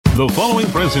The following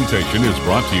presentation is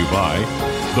brought to you by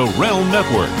The Realm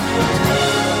Network.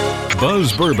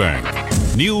 Buzz Burbank,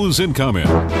 news and comment.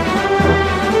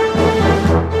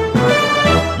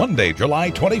 Monday,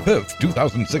 July 25th,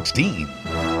 2016.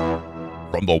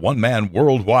 From the one-man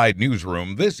worldwide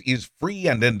newsroom, this is free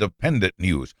and independent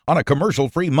news on a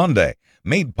commercial-free Monday,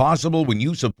 made possible when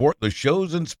you support the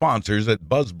shows and sponsors at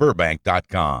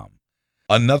buzzburbank.com.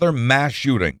 Another mass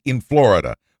shooting in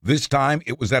Florida. This time,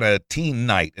 it was at a teen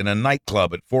night in a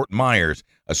nightclub at Fort Myers,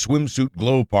 a swimsuit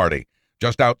glow party.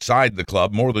 Just outside the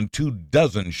club, more than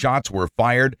 24 shots were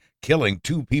fired, killing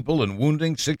 2 people and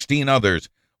wounding 16 others.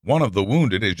 One of the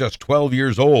wounded is just 12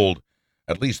 years old.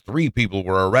 At least 3 people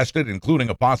were arrested, including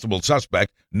a possible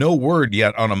suspect. No word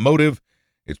yet on a motive.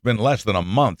 It's been less than a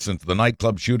month since the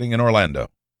nightclub shooting in Orlando.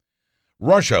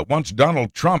 Russia wants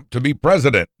Donald Trump to be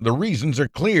president. The reasons are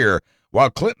clear. While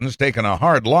Clinton's taken a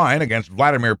hard line against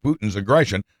Vladimir Putin's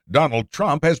aggression, Donald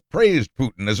Trump has praised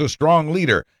Putin as a strong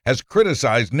leader, has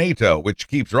criticized NATO, which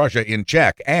keeps Russia in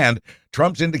check, and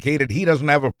Trump's indicated he doesn't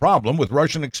have a problem with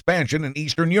Russian expansion in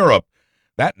Eastern Europe.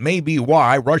 That may be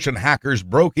why Russian hackers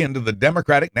broke into the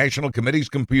Democratic National Committee's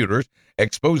computers,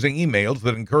 exposing emails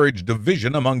that encourage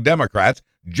division among Democrats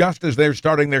just as they're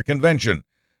starting their convention.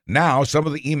 Now, some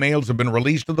of the emails have been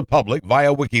released to the public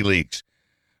via WikiLeaks.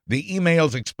 The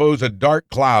emails expose a dark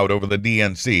cloud over the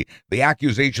DNC, the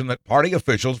accusation that party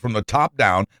officials from the top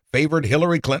down favored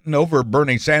Hillary Clinton over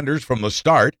Bernie Sanders from the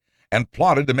start and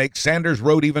plotted to make Sanders'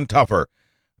 road even tougher.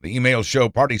 The emails show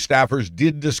party staffers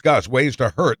did discuss ways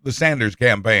to hurt the Sanders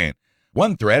campaign.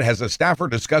 One thread has a staffer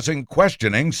discussing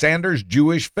questioning Sanders'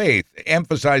 Jewish faith,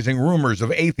 emphasizing rumors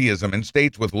of atheism in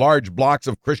states with large blocks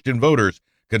of Christian voters.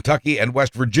 Kentucky and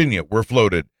West Virginia were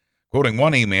floated. Quoting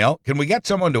one email, "Can we get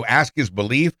someone to ask his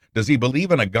belief? Does he believe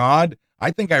in a God?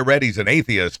 I think I read he's an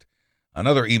atheist."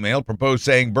 Another email proposed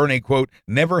saying Bernie, quote,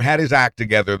 never had his act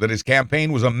together, that his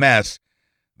campaign was a mess.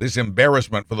 This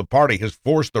embarrassment for the party has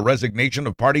forced the resignation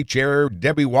of party chair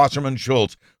Debbie Wasserman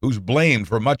Schultz, who's blamed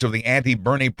for much of the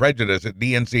anti-Bernie prejudice at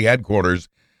DNC headquarters.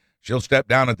 She'll step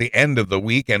down at the end of the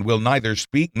week and will neither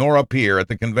speak nor appear at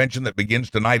the convention that begins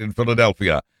tonight in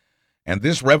Philadelphia. And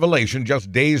this revelation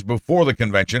just days before the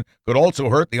convention could also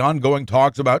hurt the ongoing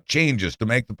talks about changes to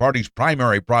make the party's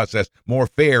primary process more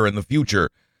fair in the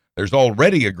future. There's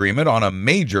already agreement on a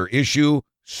major issue,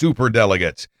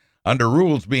 superdelegates. Under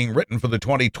rules being written for the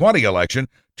 2020 election,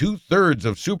 2/3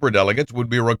 of superdelegates would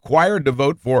be required to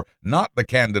vote for not the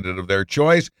candidate of their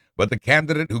choice, but the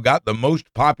candidate who got the most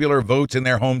popular votes in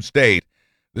their home state.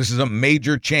 This is a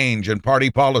major change in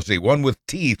party policy, one with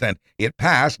teeth, and it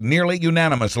passed nearly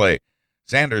unanimously.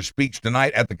 Sanders speaks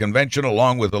tonight at the convention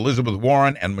along with Elizabeth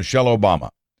Warren and Michelle Obama.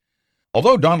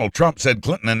 Although Donald Trump said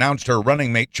Clinton announced her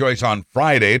running mate choice on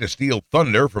Friday to steal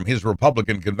thunder from his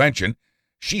Republican convention,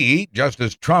 she, just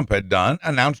as Trump had done,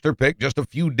 announced her pick just a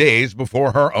few days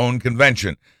before her own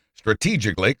convention.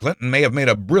 Strategically, Clinton may have made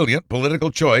a brilliant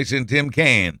political choice in Tim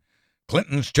Kaine.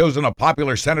 Clinton's chosen a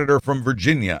popular senator from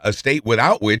Virginia, a state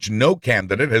without which no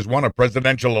candidate has won a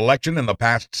presidential election in the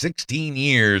past 16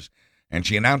 years. And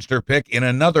she announced her pick in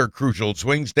another crucial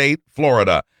swing state,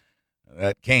 Florida.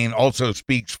 That Kaine also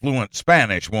speaks fluent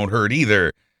Spanish won't hurt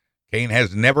either. Kaine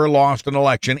has never lost an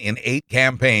election in 8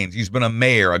 campaigns. He's been a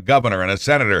mayor, a governor, and a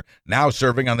senator, now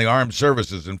serving on the Armed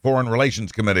Services and Foreign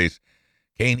Relations Committees.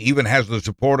 Kaine even has the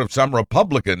support of some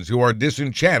Republicans who are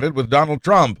disenchanted with Donald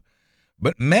Trump.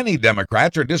 But many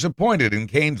Democrats are disappointed in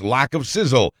Kaine's lack of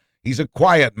sizzle. He's a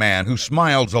quiet man who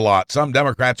smiles a lot. Some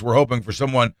Democrats were hoping for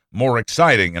someone more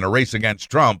exciting in a race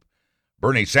against Trump.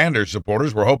 Bernie Sanders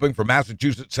supporters were hoping for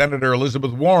Massachusetts Senator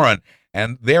Elizabeth Warren,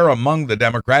 and they're among the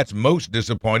Democrats most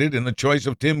disappointed in the choice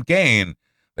of Tim Kaine.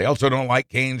 They also don't like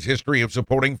Kaine's history of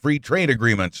supporting free trade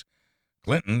agreements.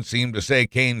 Clinton seemed to say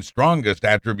Kaine's strongest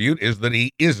attribute is that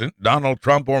he isn't Donald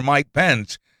Trump or Mike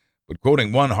Pence. But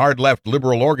quoting one hard-left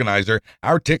liberal organizer,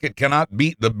 our ticket cannot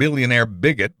beat the billionaire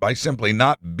bigot by simply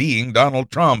not being Donald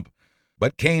Trump.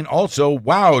 But Kaine also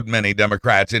wowed many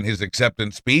Democrats in his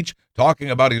acceptance speech, talking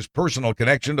about his personal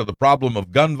connection to the problem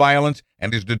of gun violence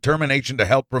and his determination to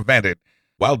help prevent it.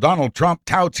 While Donald Trump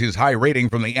touts his high rating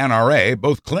from the NRA,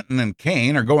 both Clinton and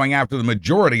Kaine are going after the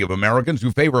majority of Americans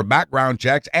who favor background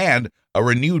checks and a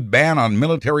renewed ban on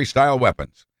military-style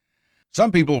weapons.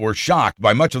 Some people were shocked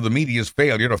by much of the media's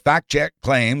failure to fact-check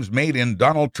claims made in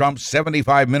Donald Trump's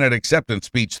 75-minute acceptance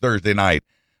speech Thursday night.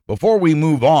 Before we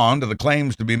move on to the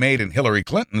claims to be made in Hillary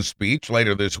Clinton's speech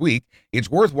later this week, it's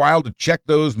worthwhile to check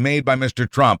those made by Mr.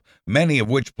 Trump, many of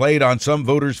which played on some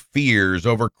voters' fears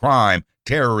over crime,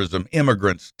 terrorism,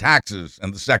 immigrants, taxes,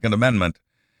 and the Second Amendment.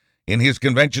 In his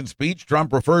convention speech,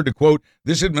 Trump referred to, quote,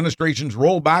 this administration's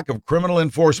rollback of criminal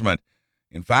enforcement.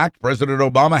 In fact, President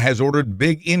Obama has ordered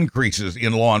big increases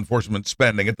in law enforcement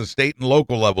spending at the state and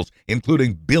local levels,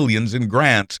 including billions in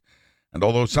grants. And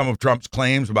although some of Trump's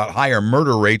claims about higher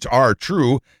murder rates are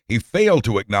true, he failed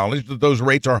to acknowledge that those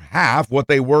rates are half what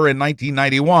they were in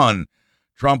 1991.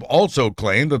 Trump also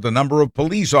claimed that the number of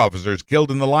police officers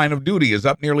killed in the line of duty is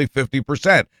up nearly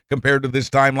 50% compared to this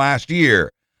time last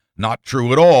year. Not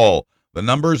true at all. The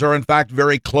numbers are in fact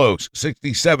very close.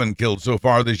 67 killed so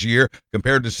far this year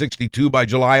compared to 62 by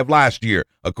July of last year,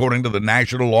 according to the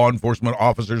National Law Enforcement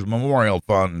Officers Memorial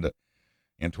Fund.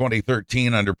 In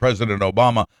 2013, under President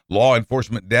Obama, law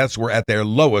enforcement deaths were at their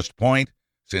lowest point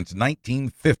since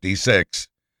 1956.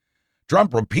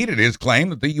 Trump repeated his claim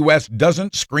that the U.S.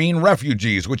 doesn't screen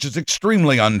refugees, which is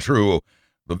extremely untrue.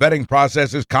 The vetting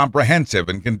process is comprehensive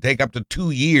and can take up to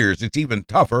 2 years. It's even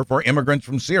tougher for immigrants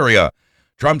from Syria.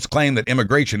 Trump's claim that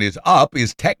immigration is up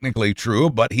is technically true,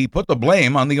 but he put the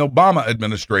blame on the Obama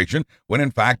administration when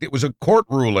in fact it was a court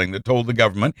ruling that told the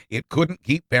government it couldn't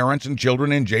keep parents and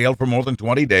children in jail for more than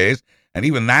 20 days, and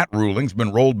even that ruling's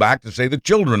been rolled back to say the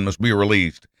children must be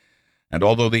released. And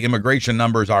although the immigration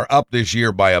numbers are up this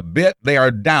year by a bit, they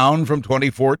are down from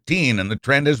 2014, and the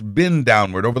trend has been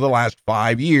downward over the last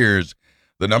 5 years.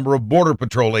 The number of Border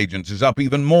Patrol agents is up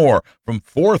even more, from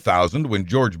 4,000 when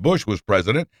George Bush was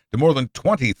president to more than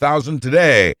 20,000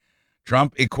 today.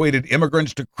 Trump equated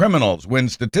immigrants to criminals when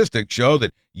statistics show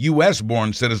that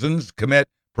U.S.-born citizens commit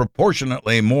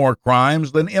proportionately more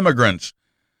crimes than immigrants.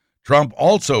 Trump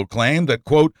also claimed that,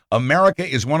 quote, America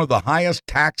is one of the highest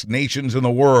taxed nations in the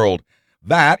world.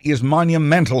 That is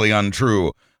monumentally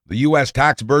untrue. The U.S.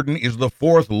 tax burden is the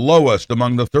 4th lowest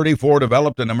among the 34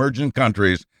 developed and emerging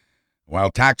countries. While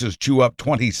taxes chew up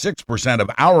 26% of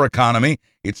our economy,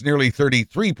 it's nearly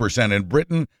 33% in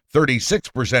Britain,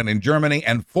 36% in Germany,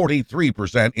 and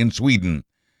 43% in Sweden.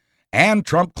 And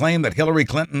Trump claimed that Hillary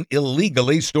Clinton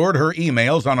illegally stored her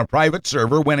emails on a private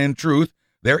server when, in truth,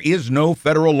 there is no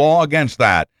federal law against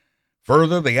that.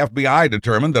 Further, the FBI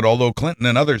determined that although Clinton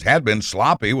and others had been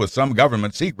sloppy with some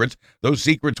government secrets, those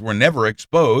secrets were never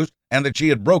exposed and that she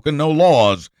had broken no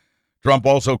laws. Trump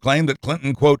also claimed that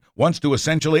Clinton, quote, wants to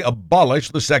essentially abolish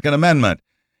the Second Amendment.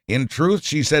 In truth,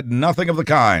 she said nothing of the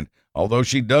kind, although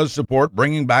she does support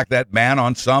bringing back that ban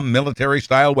on some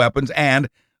military-style weapons and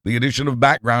the addition of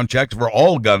background checks for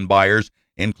all gun buyers,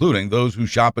 including those who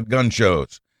shop at gun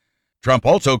shows. Trump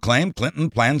also claimed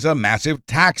Clinton plans a massive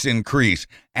tax increase.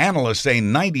 Analysts say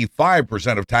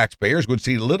 95% of taxpayers would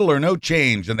see little or no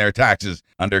change in their taxes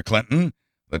under Clinton.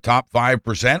 The top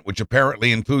 5%, which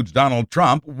apparently includes Donald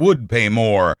Trump, would pay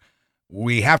more.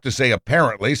 We have to say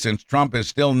apparently, since Trump has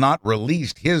still not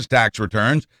released his tax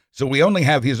returns, so we only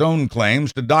have his own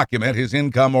claims to document his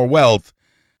income or wealth.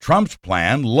 Trump's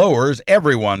plan lowers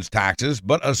everyone's taxes,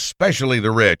 but especially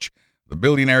the rich. The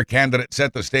billionaire candidate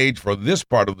set the stage for this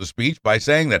part of the speech by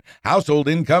saying that household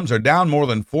incomes are down more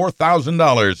than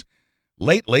 $4,000.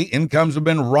 Lately, incomes have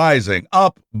been rising,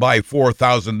 up by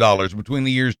 $4,000 between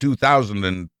the years 2000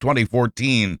 and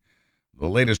 2014. The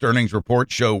latest earnings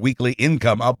reports show weekly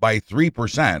income up by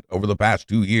 3% over the past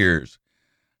 2 years.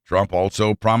 Trump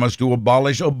also promised to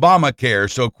abolish Obamacare,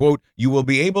 so, quote, you will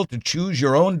be able to choose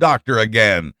your own doctor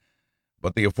again.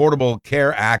 But the Affordable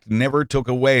Care Act never took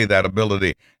away that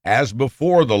ability. As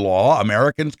before the law,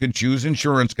 Americans could choose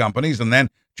insurance companies and then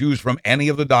choose from any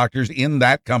of the doctors in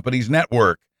that company's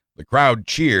network. The crowd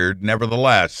cheered,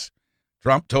 nevertheless.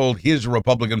 Trump told his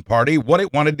Republican Party what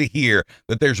it wanted to hear,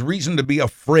 that there's reason to be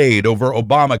afraid over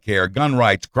Obamacare, gun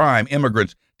rights, crime,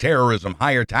 immigrants, terrorism,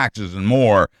 higher taxes, and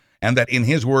more, and that, in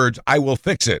his words, I will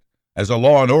fix it as a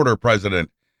law and order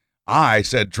president. I,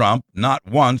 said Trump, not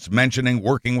once mentioning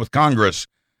working with Congress.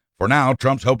 For now,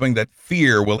 Trump's hoping that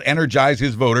fear will energize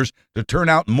his voters to turn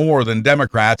out more than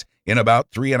Democrats in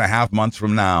about 3.5 months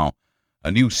from now.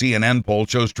 A new CNN poll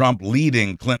shows Trump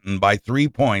leading Clinton by 3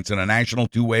 points in a national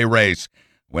two-way race.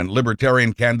 When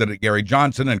Libertarian candidate Gary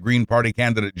Johnson and Green Party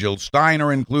candidate Jill Stein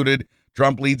are included,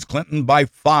 Trump leads Clinton by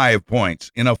 5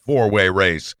 points in a four-way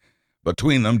race.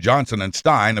 Between them, Johnson and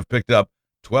Stein have picked up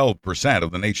 12%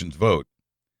 of the nation's vote.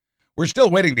 We're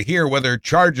still waiting to hear whether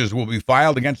charges will be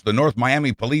filed against the North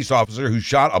Miami police officer who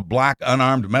shot a black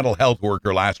unarmed mental health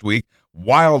worker last week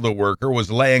while the worker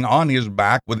was laying on his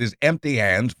back with his empty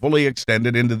hands fully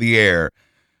extended into the air.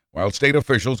 While state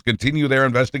officials continue their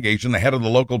investigation, the head of the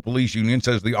local police union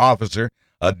says the officer,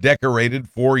 a decorated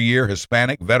 4-year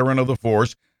Hispanic veteran of the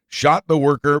force, shot the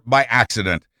worker by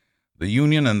accident. The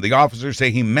union and the officer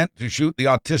say he meant to shoot the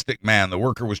autistic man the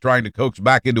worker was trying to coax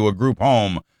back into a group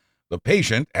home. The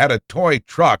patient had a toy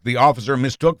truck the officer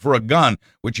mistook for a gun,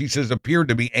 which he says appeared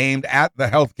to be aimed at the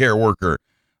healthcare worker.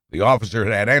 The officer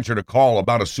had answered a call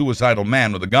about a suicidal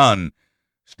man with a gun.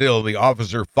 Still, the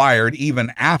officer fired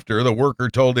even after the worker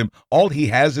told him all he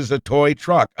has is a toy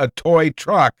truck.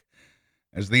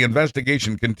 As the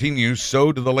investigation continues,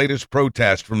 so do the latest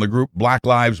protests from the group Black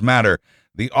Lives Matter.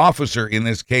 The officer in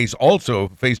this case also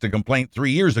faced a complaint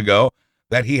 3 years ago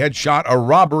that he had shot a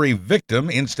robbery victim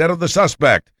instead of the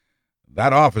suspect.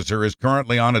 That officer is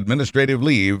currently on administrative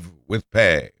leave with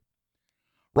pay.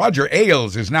 Roger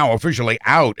Ailes is now officially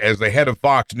out as the head of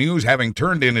Fox News, having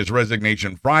turned in his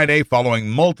resignation Friday following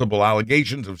multiple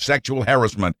allegations of sexual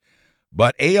harassment.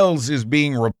 But Ailes is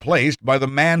being replaced by the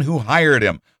man who hired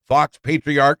him, Fox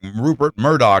patriarch Rupert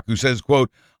Murdoch, who says,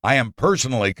 quote, "I am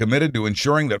personally committed to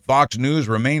ensuring that Fox News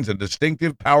remains a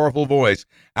distinctive, powerful voice.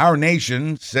 Our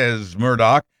nation," says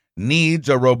Murdoch, "needs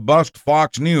a robust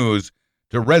Fox News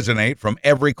to resonate from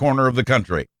every corner of the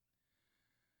country."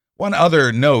 One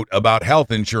other note about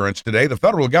health insurance today: the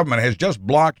federal government has just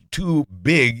blocked 2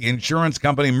 big insurance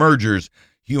company mergers.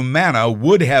 Humana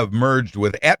would have merged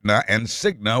with Aetna, and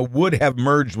Cigna would have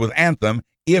merged with Anthem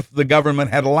if the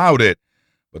government had allowed it.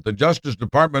 But the Justice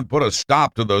Department put a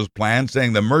stop to those plans,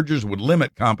 saying the mergers would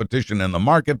limit competition in the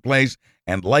marketplace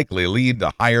and likely lead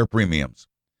to higher premiums.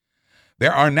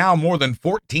 There are now more than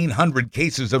 1,400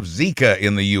 cases of Zika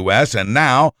in the U.S., and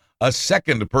now a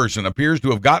second person appears to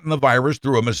have gotten the virus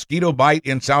through a mosquito bite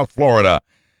in South Florida.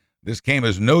 This came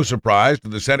as no surprise to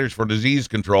the Centers for Disease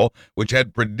Control, which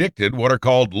had predicted what are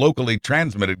called locally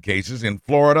transmitted cases in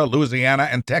Florida, Louisiana,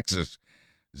 and Texas.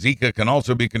 Zika can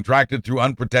also be contracted through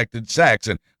unprotected sex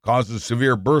and causes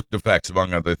severe birth defects,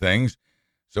 among other things.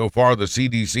 So far, the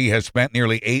CDC has spent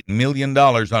nearly $8 million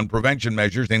on prevention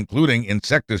measures, including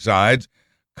insecticides.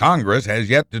 Congress has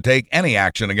yet to take any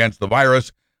action against the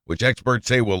virus, which experts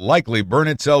say will likely burn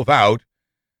itself out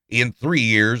in 3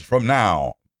 years from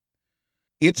now.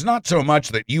 It's not so much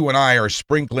that you and I are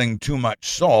sprinkling too much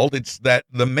salt, it's that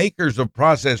the makers of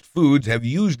processed foods have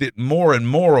used it more and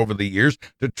more over the years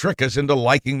to trick us into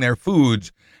liking their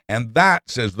foods. And that,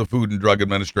 says the Food and Drug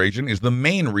Administration, is the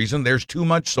main reason there's too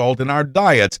much salt in our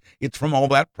diets. It's from all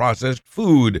that processed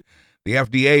food. The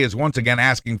FDA is once again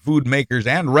asking food makers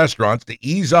and restaurants to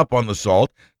ease up on the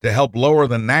salt to help lower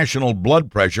the national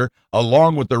blood pressure,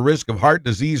 along with the risk of heart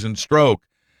disease and stroke.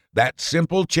 That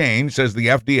simple change, says the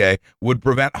FDA, would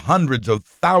prevent hundreds of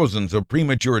thousands of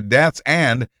premature deaths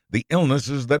and the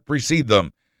illnesses that precede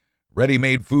them.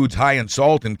 Ready-made foods high in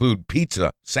salt include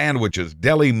pizza, sandwiches,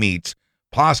 deli meats,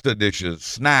 pasta dishes,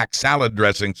 snacks, salad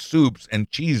dressings, soups, and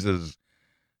cheeses.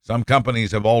 Some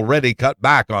companies have already cut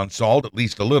back on salt, at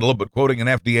least a little, but quoting an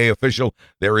FDA official,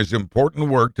 there is important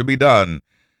work to be done.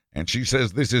 And she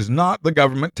says this is not the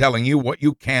government telling you what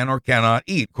you can or cannot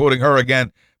eat. Quoting her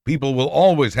again, people will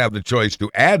always have the choice to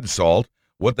add salt.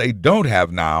 What they don't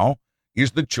have now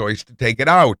is the choice to take it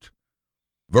out.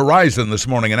 Verizon this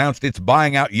morning announced it's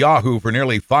buying out Yahoo for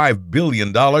nearly $5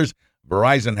 billion.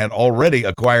 Verizon had already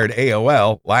acquired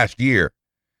AOL last year.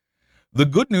 The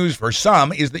good news for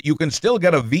some is that you can still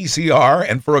get a VCR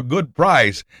and for a good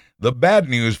price. The bad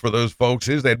news for those folks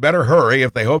is they'd better hurry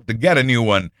if they hope to get a new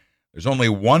one. There's only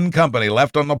one company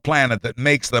left on the planet that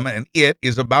makes them, and it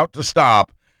is about to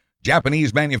stop.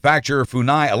 Japanese manufacturer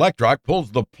Funai Electric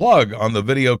pulls the plug on the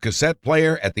video cassette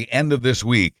player at the end of this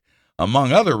week.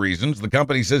 Among other reasons, the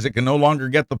company says it can no longer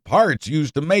get the parts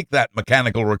used to make that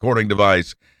mechanical recording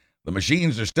device. The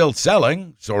machines are still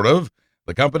selling, sort of.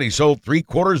 The company sold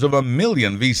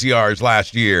 750,000 VCRs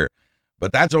last year,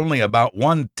 but that's only about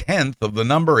 1/10 of the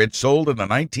number it sold in the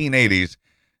 1980s.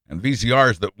 And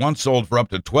VCRs that once sold for up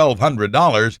to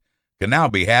 $1,200 can now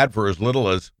be had for as little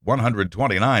as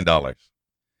 $129.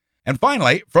 And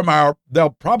finally, from our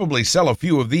they'll probably sell a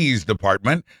few of these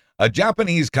department, a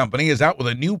Japanese company is out with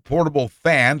a new portable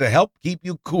fan to help keep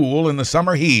you cool in the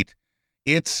summer heat.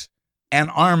 It's an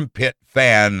armpit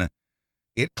fan.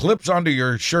 It clips onto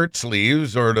your shirt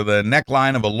sleeves or to the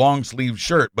neckline of a long-sleeve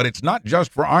shirt, but it's not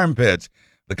just for armpits.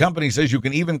 The company says you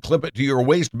can even clip it to your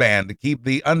waistband to keep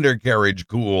the undercarriage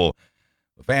cool.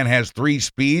 The fan has 3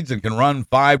 speeds and can run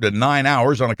 5 to 9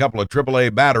 hours on a couple of AAA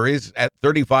batteries at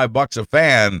 $35 a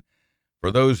fan.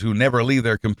 For those who never leave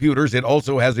their computers, it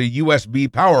also has a USB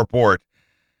power port.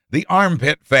 The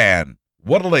armpit fan.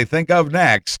 What'll they think of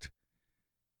next?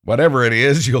 Whatever it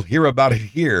is, you'll hear about it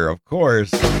here, of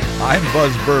course. I'm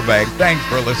Buzz Burbank. Thanks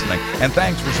for listening, and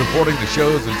thanks for supporting the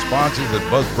shows and sponsors at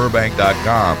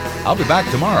BuzzBurbank.com. I'll be back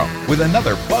tomorrow with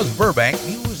another Buzz Burbank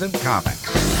News and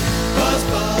Comics. Buzz,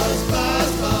 buzz,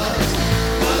 buzz, buzz.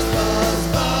 Buzz, buzz,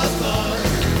 buzz, buzz.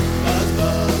 Buzz,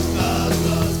 buzz, buzz,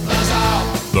 buzz,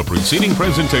 buzz. The preceding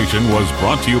presentation was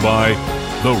brought to you by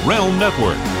the Realm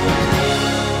Network.